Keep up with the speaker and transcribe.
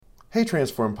Hey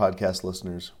Transform podcast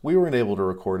listeners, we weren't able to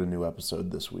record a new episode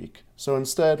this week, so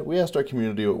instead we asked our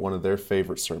community what one of their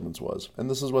favorite sermons was, and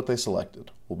this is what they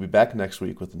selected. We'll be back next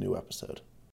week with a new episode.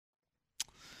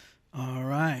 All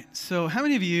right, so how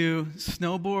many of you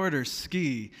snowboard or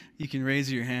ski? You can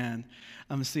raise your hand.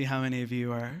 I'm going to see how many of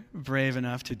you are brave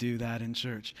enough to do that in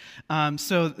church.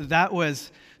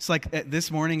 It's like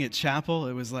this morning at chapel,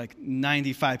 it was like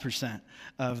 95%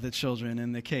 of the children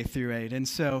in the K through 8. And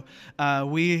so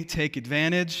we take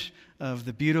advantage of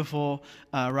the beautiful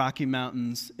Rocky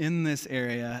Mountains in this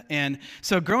area. And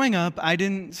so growing up, I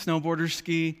didn't snowboard or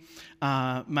ski.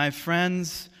 My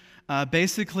friends,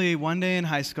 basically one day in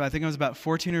high school, I think I was about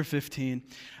 14 or 15,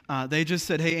 they just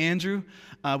said, "Hey, Andrew,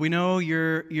 we know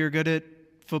you're good at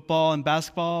football and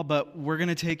basketball, but we're going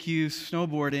to take you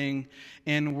snowboarding,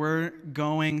 and we're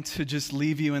going to just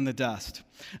leave you in the dust."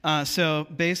 So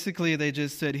basically, they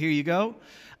just said, "Here you go."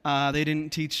 They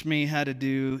didn't teach me how to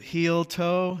do heel,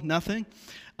 toe, nothing.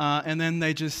 And then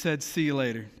they just said, "See you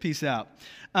later. Peace out."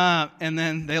 And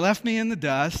then they left me in the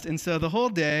dust. And so the whole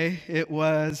day, it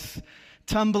was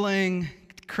tumbling,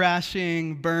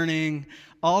 crashing, burning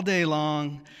all day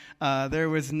long. There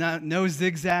was no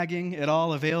zigzagging at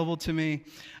all available to me,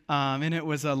 and it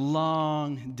was a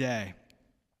long day.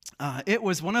 It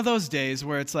was one of those days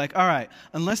where it's like, all right,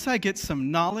 unless I get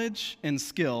some knowledge and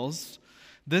skills,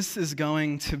 this is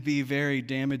going to be very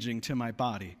damaging to my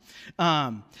body.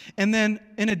 And then,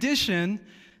 in addition,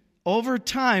 over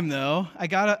time, though, I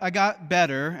got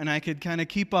better, and I could kind of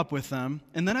keep up with them.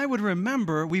 And then I would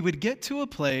remember we would get to a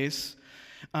place.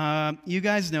 You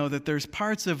guys know that there's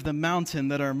parts of the mountain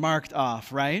that are marked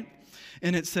off, right?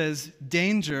 And it says,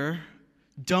 "Danger,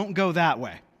 don't go that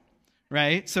way,"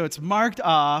 right? So it's marked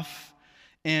off,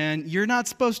 and you're not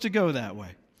supposed to go that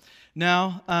way.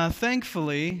 Now,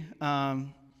 thankfully,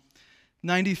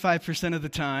 95% of the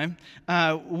time,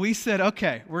 we said,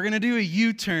 okay, we're going to do a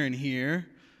U-turn here.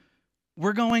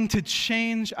 We're going to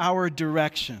change our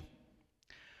direction.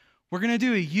 We're going to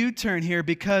do a U-turn here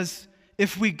because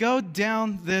if we go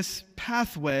down this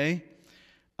pathway,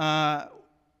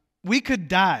 we could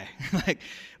die.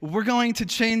 We're going to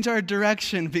change our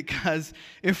direction because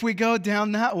if we go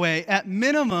down that way, at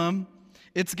minimum,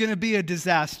 it's going to be a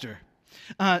disaster.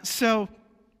 So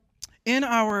in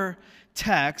our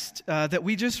text that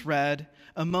we just read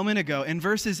a moment ago, in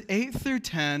verses 8 through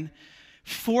 10,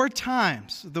 4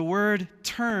 times the word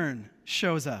turn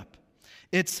shows up.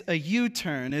 It's a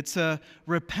U-turn. It's a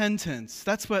repentance.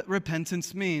 That's what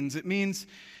repentance means. It means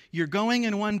you're going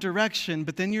in one direction,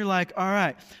 but then you're like, all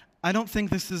right, I don't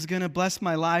think this is going to bless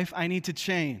my life. I need to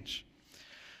change.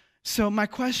 So my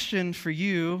question for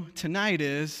you tonight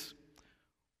is,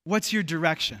 what's your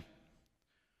direction?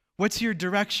 What's your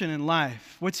direction in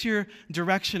life? What's your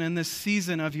direction in this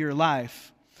season of your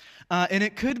life? And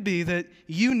it could be that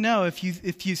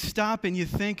if you stop and you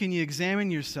think and you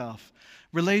examine yourself,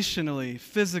 relationally,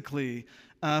 physically,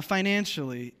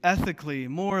 financially, ethically,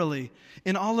 morally,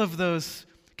 in all of those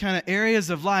kind of areas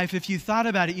of life, if you thought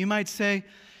about it, you might say,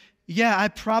 yeah, I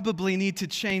probably need to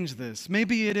change this.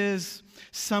 Maybe it is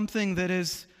something that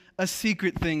is a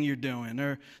secret thing you're doing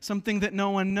or something that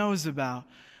no one knows about.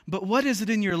 But what is it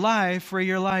in your life where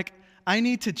you're like, I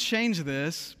need to change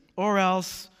this or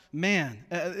else, man,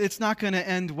 it's not going to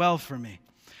end well for me.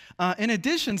 In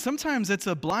addition, sometimes it's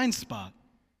a blind spot.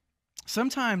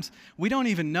 Sometimes we don't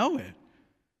even know it.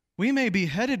 We may be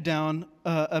headed down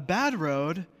a bad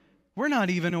road. We're not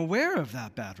even aware of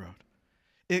that bad road.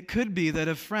 It could be that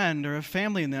a friend or a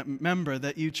family member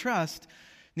that you trust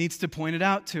needs to point it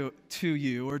out to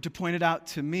you or to point it out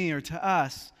to me or to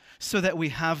us so that we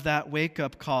have that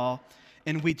wake-up call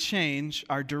and we change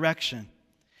our direction.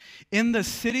 In the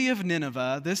city of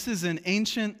Nineveh, this is in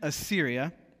ancient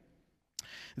Assyria,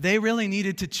 they really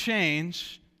needed to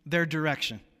change their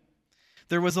direction.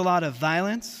 There was a lot of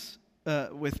violence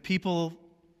with people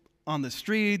on the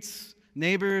streets,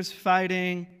 neighbors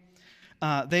fighting.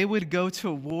 They would go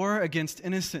to war against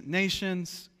innocent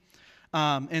nations.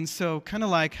 And so kind of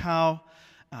like how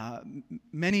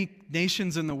many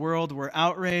nations in the world were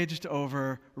outraged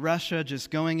over Russia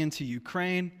just going into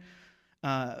Ukraine,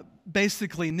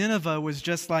 basically Nineveh was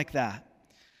just like that.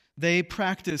 They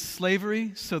practiced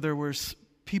slavery, so there were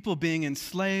people being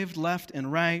enslaved left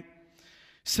and right.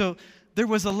 So there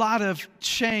was a lot of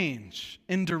change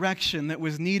in direction that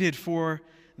was needed for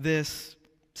this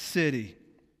city.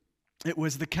 It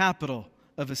was the capital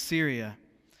of Assyria.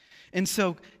 And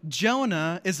so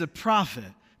Jonah is a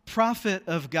prophet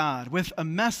of God, with a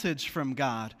message from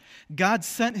God. God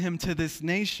sent him to this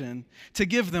nation to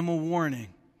give them a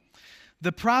warning.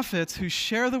 The prophets who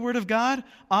share the word of God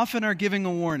often are giving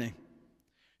a warning.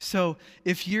 So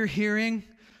if you're hearing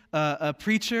a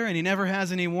preacher and he never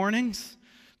has any warnings,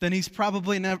 then he's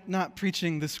probably not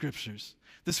preaching the Scriptures.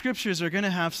 The Scriptures are going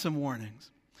to have some warnings.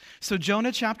 So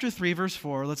Jonah chapter 3, verse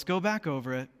 4, let's go back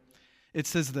over it. It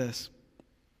says this.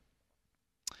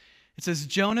 It says,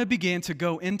 Jonah began to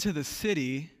go into the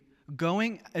city,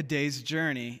 going a day's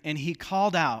journey, and he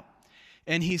called out,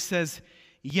 and he says,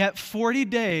 yet 40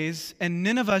 days, and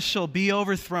Nineveh shall be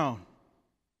overthrown.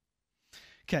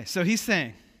 Okay, so he's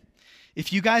saying,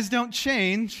 if you guys don't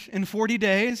change in 40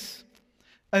 days,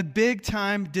 a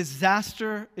big-time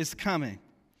disaster is coming.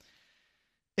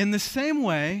 In the same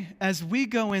way, as we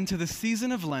go into the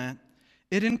season of Lent,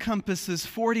 it encompasses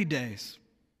 40 days.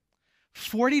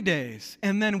 40 days,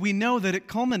 and then we know that it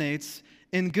culminates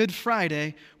in Good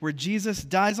Friday, where Jesus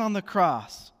dies on the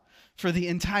cross for the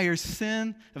entire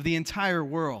sin of the entire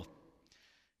world.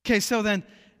 Okay, so then,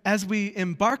 as we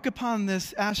embark upon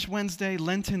this Ash Wednesday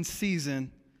Lenten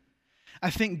season, I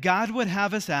think God would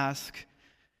have us ask,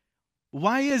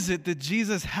 why is it that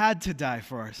Jesus had to die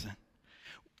for our sin?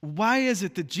 Why is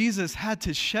it that Jesus had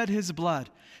to shed his blood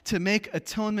to make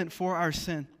atonement for our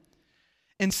sin?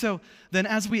 And so then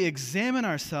as we examine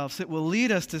ourselves, it will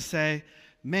lead us to say,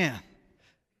 man,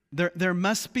 there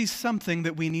must be something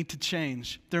that we need to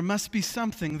change. There must be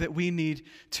something that we need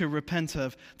to repent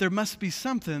of. There must be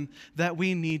something that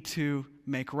we need to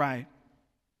make right.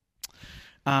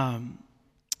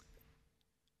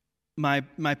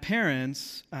 My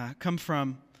parents come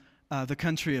from the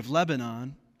country of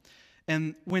Lebanon,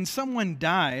 and when someone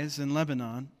dies in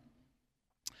Lebanon,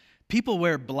 people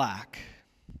wear black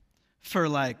for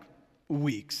like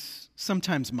weeks,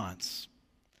 sometimes months.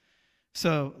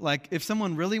 So, like, if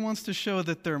someone really wants to show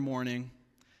that they're mourning,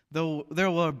 they'll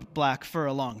wear black for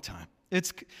a long time.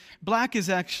 Black is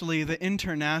actually the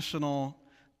international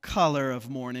color of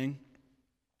mourning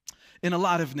in a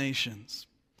lot of nations.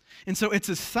 And so it's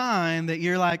a sign that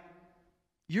you're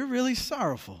really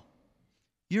sorrowful.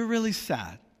 You're really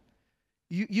sad.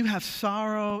 You have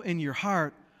sorrow in your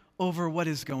heart over what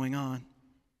is going on.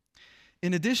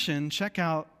 In addition, check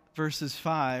out verse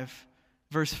 5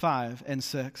 and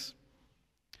 6.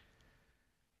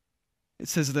 It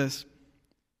says this,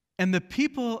 and the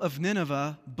people of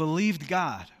Nineveh believed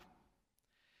God.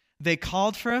 They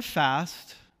called for a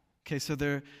fast. Okay, so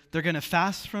they're going to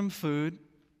fast from food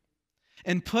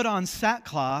and put on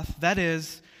sackcloth. That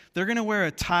is, they're going to wear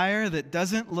attire that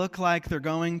doesn't look like they're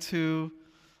going to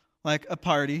like a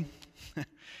party.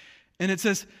 And it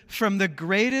says, from the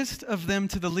greatest of them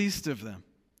to the least of them.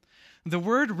 The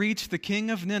word reached the king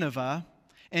of Nineveh,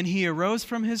 and he arose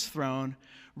from his throne,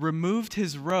 removed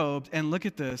his robe, and look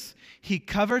at this, he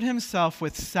covered himself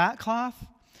with sackcloth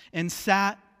and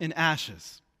sat in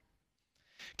ashes.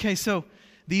 Okay, so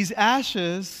these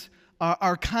ashes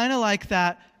are kind of like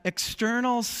that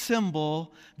external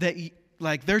symbol that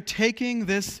like they're taking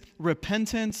this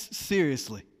repentance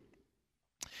seriously.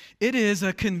 It is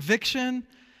a conviction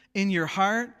in your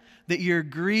heart that you're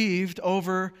grieved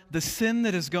over the sin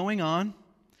that is going on,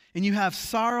 and you have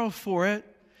sorrow for it,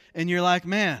 and you're like,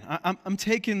 man, I'm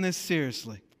taking this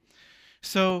seriously.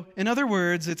 So, in other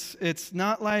words, it's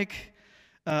not like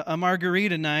a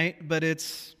margarita night, but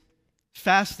it's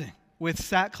fasting with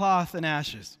sackcloth and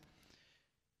ashes.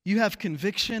 You have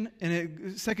conviction,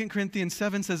 and 2 Corinthians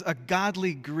 7 says a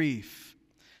godly grief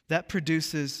that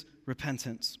produces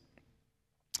repentance.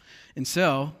 And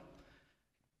so,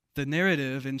 the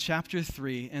narrative in chapter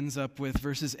 3 ends up with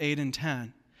verses 8 and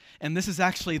 10. And this is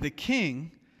actually the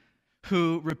king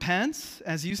who repents,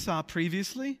 as you saw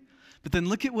previously, but then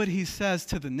look at what he says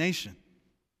to the nation.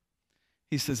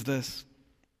 He says this.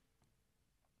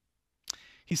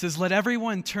 He says, let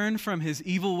everyone turn from his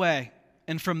evil way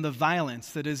and from the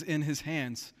violence that is in his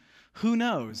hands. Who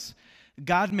knows?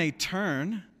 God may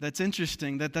turn. That's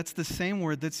interesting. That's the same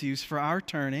word that's used for our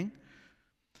turning.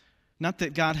 Not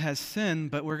that God has sinned,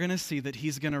 but we're going to see that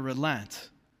he's going to relent.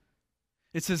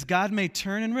 It says God may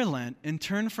turn and relent and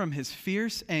turn from his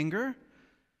fierce anger.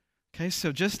 Okay,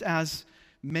 so just as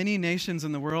many nations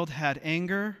in the world had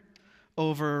anger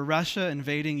over Russia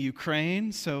invading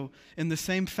Ukraine, so in the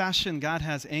same fashion, God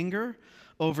has anger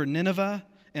over Nineveh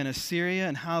and Assyria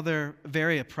and how they're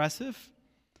very oppressive.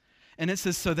 And it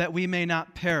says, so that we may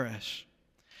not perish.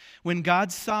 When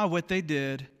God saw what they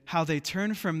did, how they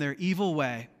turned from their evil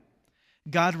way,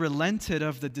 God relented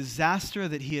of the disaster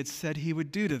that he had said he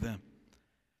would do to them.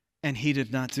 And he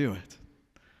did not do it.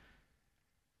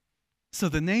 So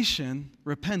the nation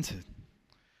repented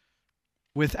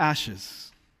with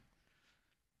ashes.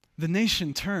 The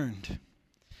nation turned.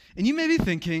 And you may be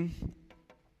thinking,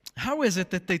 how is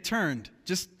it that they turned?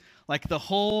 Just like the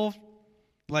whole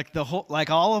like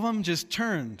all of them just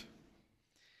turned.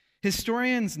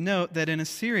 Historians note that in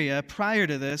Assyria, prior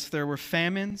to this, there were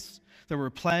famines, there were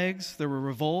plagues, there were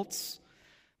revolts,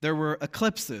 there were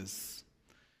eclipses.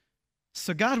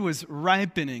 So God was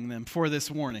ripening them for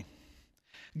this warning.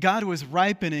 God was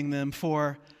ripening them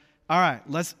for, all right,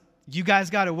 you guys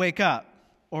got to wake up,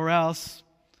 or else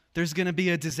there's going to be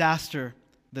a disaster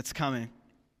that's coming.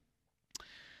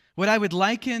 What I would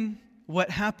liken what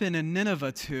happened in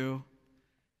Nineveh to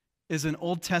is an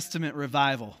Old Testament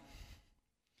revival.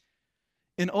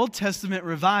 An Old Testament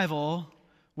revival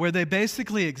where they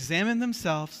basically examined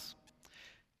themselves,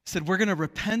 said, we're going to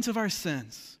repent of our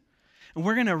sins, and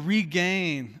we're going to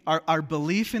regain our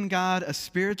belief in God, a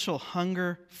spiritual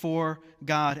hunger for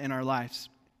God in our lives.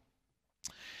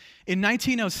 In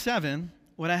 1907,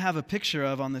 what I have a picture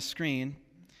of on the screen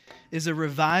is a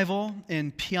revival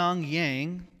in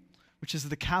Pyongyang, which is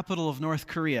the capital of North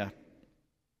Korea.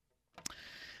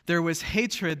 There was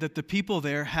hatred that the people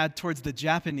there had towards the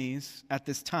Japanese at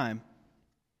this time.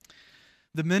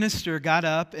 The minister got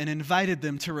up and invited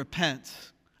them to repent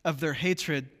of their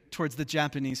hatred towards the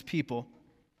Japanese people.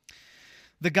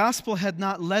 The gospel had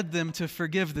not led them to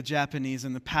forgive the Japanese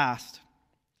in the past.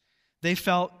 They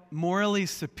felt morally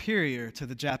superior to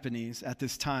the Japanese at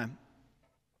this time.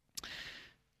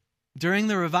 During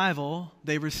the revival,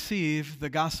 they received the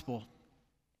gospel.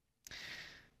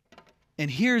 And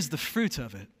here's the fruit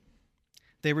of it.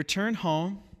 They returned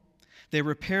home, they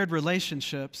repaired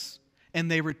relationships, and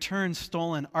they returned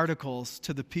stolen articles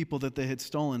to the people that they had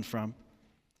stolen from.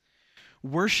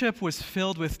 Worship was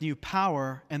filled with new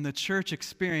power, and the church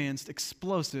experienced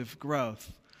explosive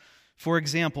growth. For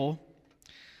example,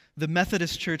 the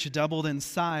Methodist Church doubled in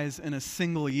size in a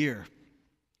single year.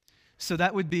 So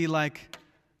that would be like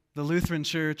the Lutheran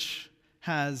Church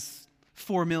has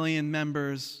 4 million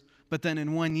members, but then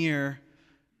in 1 year,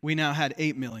 we now had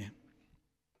 8 million.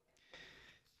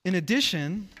 In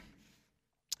addition,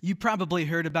 you probably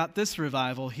heard about this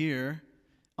revival here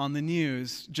on the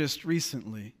news just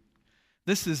recently.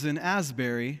 This is in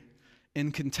Asbury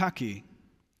in Kentucky.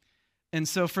 And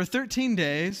so for 13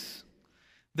 days,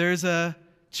 there's a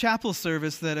chapel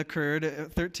service that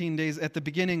occurred 13 days at the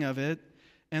beginning of it,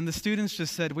 and the students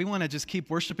just said, we want to just keep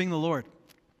worshiping the Lord.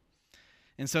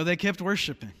 And so they kept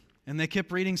worshiping, and they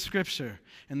kept reading scripture,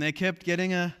 and they kept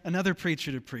getting another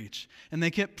preacher to preach, and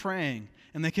they kept praying,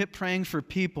 and they kept praying for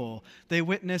people. They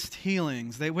witnessed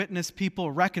healings. They witnessed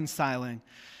people reconciling.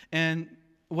 And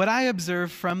what I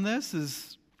observed from this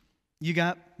is you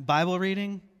got Bible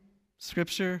reading,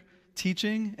 scripture,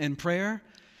 teaching, and prayer.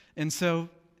 And so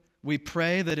we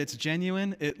pray that it's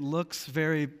genuine. It looks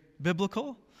very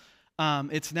biblical.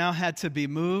 It's now had to be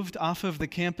moved off of the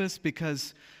campus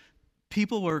because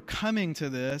people were coming to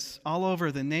this all over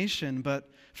the nation, but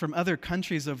from other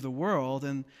countries of the world.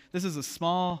 And this is a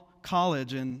small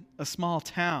college in a small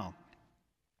town.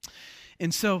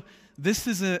 And so this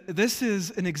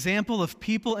is an example of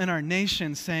people in our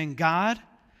nation saying, God,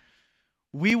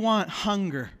 we want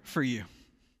hunger for you.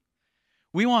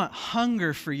 We want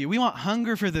hunger for you. We want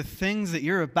hunger for the things that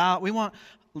you're about. We want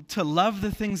to love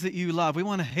the things that you love. We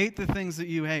want to hate the things that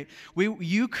you hate.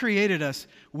 You created us.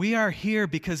 We are here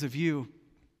because of you.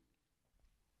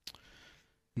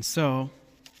 And so,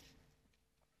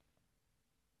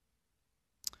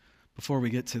 before we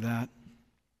get to that,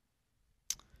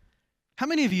 how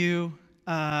many of you,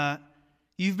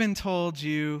 you've been told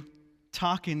you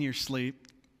talk in your sleep?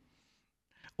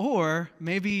 Or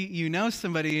maybe you know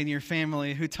somebody in your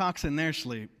family who talks in their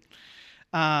sleep.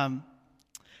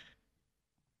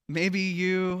 Maybe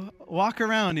you walk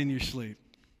around in your sleep.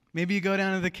 Maybe you go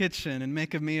down to the kitchen and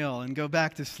make a meal and go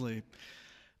back to sleep.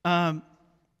 What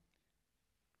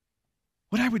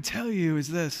I would tell you is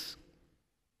this.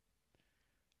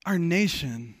 Our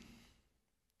nation,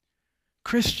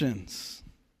 Christians,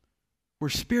 we're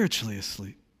spiritually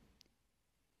asleep.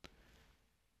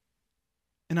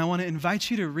 And I want to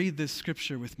invite you to read this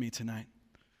scripture with me tonight.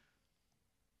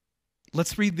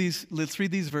 Let's read these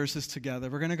verses together.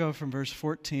 We're going to go from verse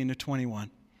 14 to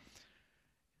 21.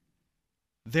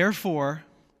 Therefore,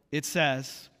 it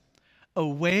says,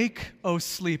 awake, O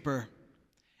sleeper,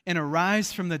 and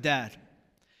arise from the dead,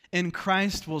 and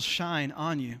Christ will shine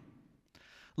on you.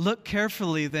 Look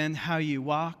carefully then how you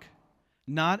walk,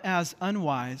 not as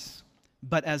unwise,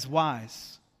 but as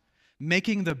wise,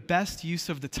 making the best use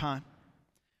of the time,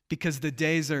 because the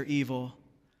days are evil.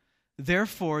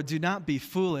 Therefore, do not be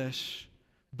foolish,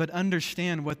 but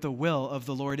understand what the will of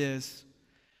the Lord is.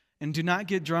 And do not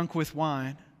get drunk with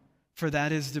wine, for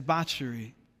that is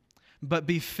debauchery, but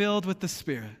be filled with the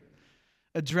Spirit,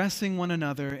 addressing one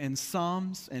another in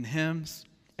psalms and hymns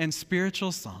and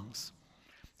spiritual songs,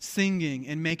 singing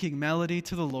and making melody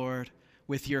to the Lord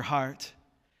with your heart,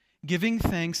 giving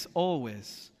thanks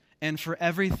always and for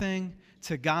everything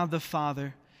to God the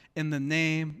Father in the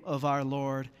name of our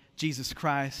Lord Jesus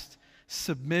Christ,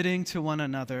 submitting to one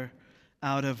another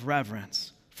out of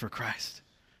reverence for Christ.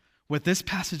 What this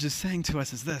passage is saying to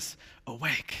us is this: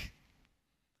 awake.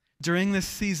 During this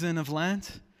season of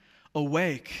Lent,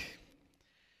 awake.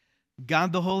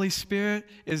 God the Holy Spirit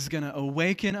is going to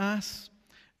awaken us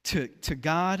to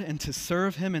God and to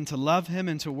serve Him and to love Him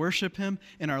and to worship Him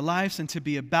in our lives and to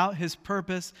be about His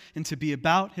purpose and to be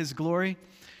about His glory.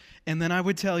 And then I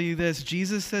would tell you this: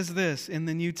 Jesus says this in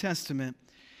the New Testament.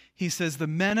 He says, the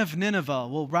men of Nineveh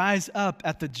will rise up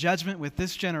at the judgment with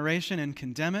this generation and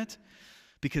condemn it,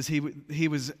 because he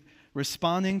was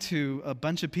responding to a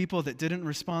bunch of people that didn't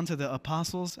respond to the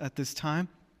apostles at this time.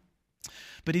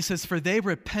 But he says, for they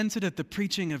repented at the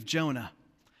preaching of Jonah,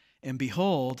 and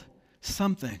behold,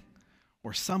 something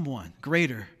or someone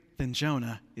greater than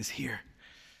Jonah is here.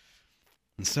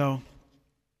 And so,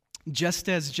 just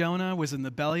as Jonah was in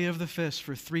the belly of the fish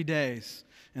for 3 days,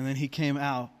 and then he came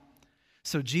out,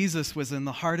 so Jesus was in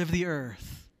the heart of the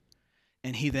earth,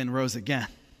 and he then rose again.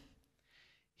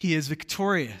 He is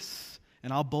victorious,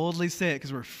 and I'll boldly say it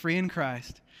because we're free in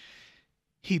Christ.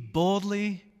 He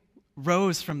boldly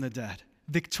rose from the dead,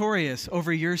 victorious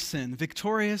over your sin,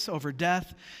 victorious over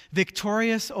death,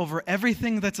 victorious over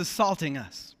everything that's assaulting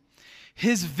us.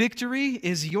 His victory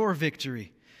is your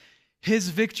victory. His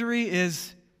victory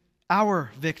is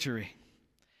our victory.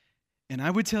 And I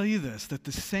would tell you this, that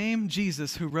the same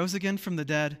Jesus who rose again from the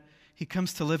dead, he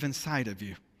comes to live inside of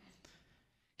you.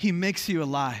 He makes you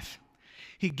alive.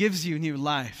 He gives you new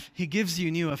life. He gives you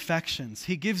new affections.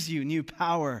 He gives you new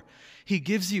power. He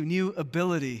gives you new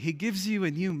ability. He gives you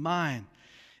a new mind.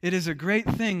 It is a great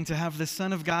thing to have the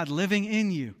Son of God living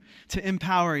in you, to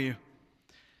empower you.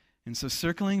 And so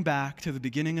circling back to the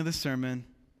beginning of the sermon,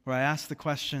 where I asked the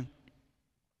question,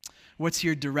 what's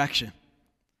your direction?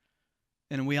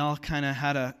 And we all kind of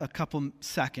had a couple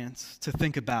seconds to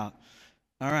think about,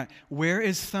 all right, where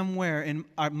is somewhere in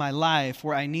my life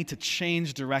where I need to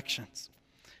change directions?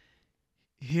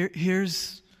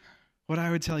 Here's what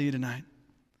I would tell you tonight.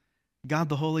 God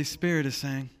the Holy Spirit is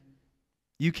saying,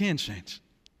 you can change.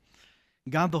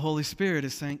 God the Holy Spirit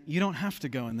is saying, you don't have to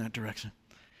go in that direction.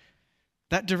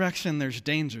 That direction, there's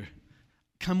danger.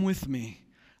 Come with me.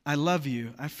 I love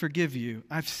you. I forgive you.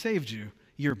 I've saved you.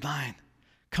 You're mine.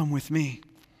 Come with me.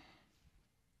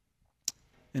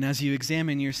 And as you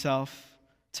examine yourself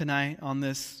tonight on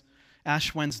this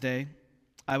Ash Wednesday,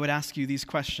 I would ask you these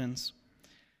questions.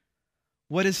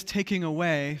 What is taking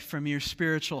away from your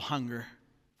spiritual hunger?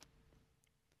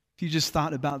 If you just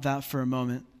thought about that for a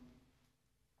moment,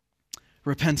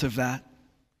 repent of that.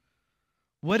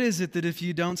 What is it that if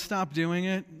you don't stop doing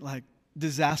it, like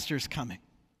disaster's coming,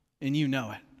 and you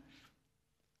know it?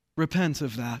 Repent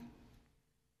of that.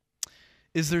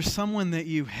 Is there someone that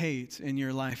you hate in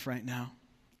your life right now?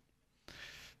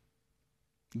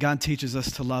 God teaches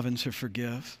us to love and to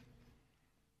forgive.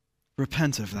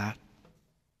 Repent of that.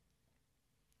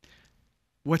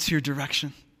 What's your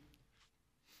direction?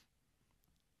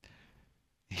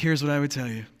 Here's what I would tell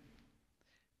you.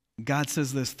 God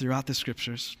says this throughout the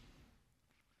scriptures.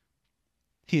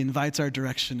 He invites our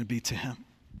direction to be to Him,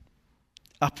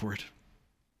 upward.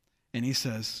 And He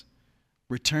says,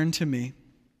 return to me,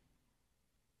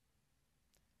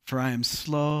 for I am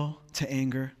slow to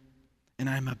anger, and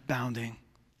I am abounding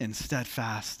in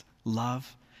steadfast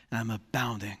love, and I'm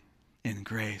abounding in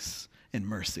grace and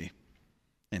mercy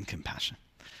and compassion.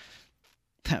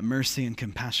 That mercy and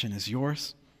compassion is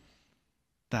yours.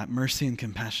 That mercy and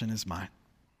compassion is mine.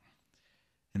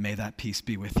 And may that peace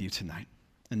be with you tonight.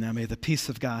 And now may the peace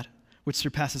of God, which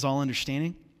surpasses all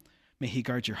understanding, may He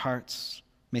guard your hearts,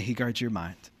 may He guard your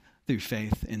mind through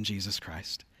faith in Jesus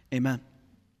Christ. Amen.